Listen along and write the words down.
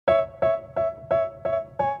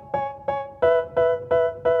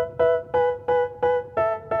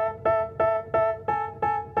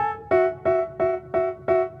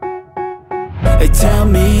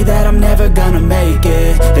me that I'm never gonna make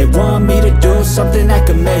it. They want me to do something that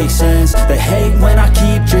could make sense. They hate when I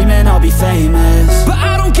keep dreaming I'll be famous, but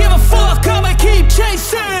I don't give a fuck, I'ma keep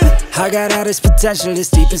chasing. I got all this potential that's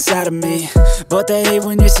deep inside of me, but they hate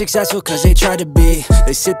when you're successful cause they try to be.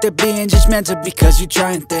 They sit there being judgmental because you're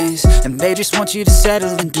trying things, and they just want you to settle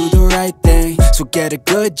and do the right thing. So get a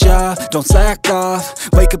good job, don't slack off.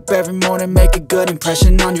 Wake up every morning, make a good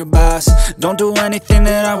impression on your boss. Don't do anything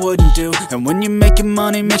that I wouldn't do, and when you're making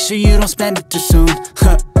money, make sure you don't spend it too soon.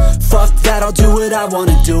 Fuck that, I'll do what I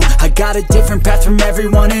wanna do. I got a different path from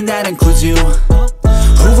everyone, and that includes you.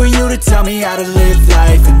 Who are you to tell me how to live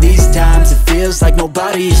life? In these times it feels like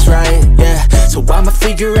nobody's right, yeah. So I'ma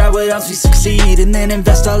figure out what else we succeed, and then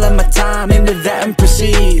invest all of my time into that and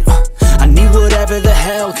proceed. I need whatever the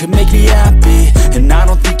hell could make me happy, and I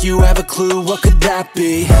don't think you have a clue what could that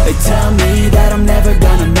be. They tell me that I'm never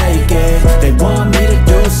gonna make it. They want me to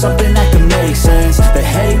do something that could make sense. They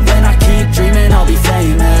hate when I